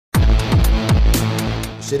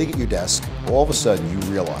sitting at your desk, all of a sudden you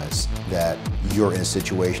realize that you're in a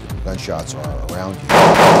situation where gunshots are around you.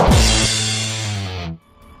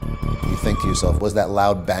 You think to yourself, was that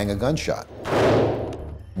loud bang a gunshot?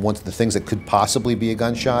 One of the things that could possibly be a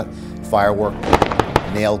gunshot: firework,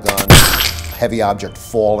 nail gun, heavy object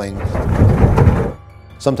falling.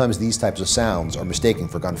 Sometimes these types of sounds are mistaken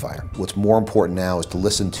for gunfire. What's more important now is to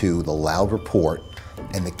listen to the loud report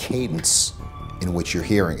and the cadence in which you're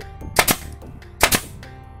hearing it.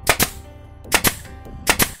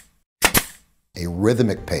 A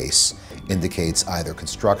rhythmic pace indicates either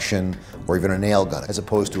construction or even a nail gun, as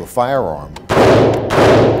opposed to a firearm.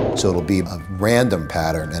 So it'll be a random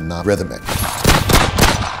pattern and not rhythmic.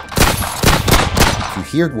 If you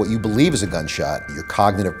hear what you believe is a gunshot, your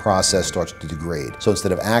cognitive process starts to degrade. So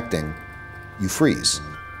instead of acting, you freeze.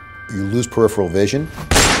 You lose peripheral vision.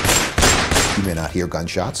 You may not hear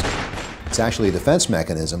gunshots. It's actually a defense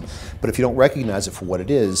mechanism, but if you don't recognize it for what it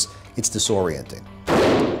is, it's disorienting.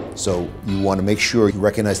 So you want to make sure you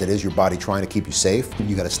recognize that it is your body trying to keep you safe.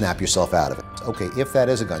 You got to snap yourself out of it. Okay, if that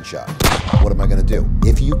is a gunshot, what am I going to do?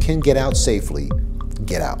 If you can get out safely,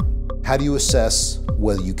 get out. How do you assess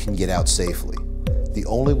whether you can get out safely? The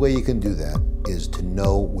only way you can do that is to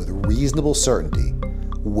know with reasonable certainty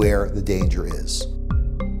where the danger is.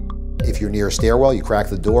 If you're near a stairwell, you crack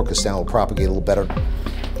the door because sound will propagate a little better,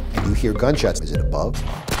 and you hear gunshots. Is it above?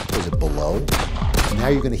 Is it below? And now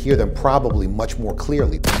you're going to hear them probably much more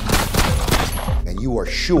clearly. And you are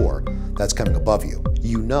sure that's coming above you.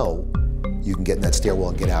 You know you can get in that stairwell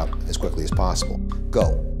and get out as quickly as possible.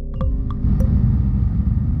 Go.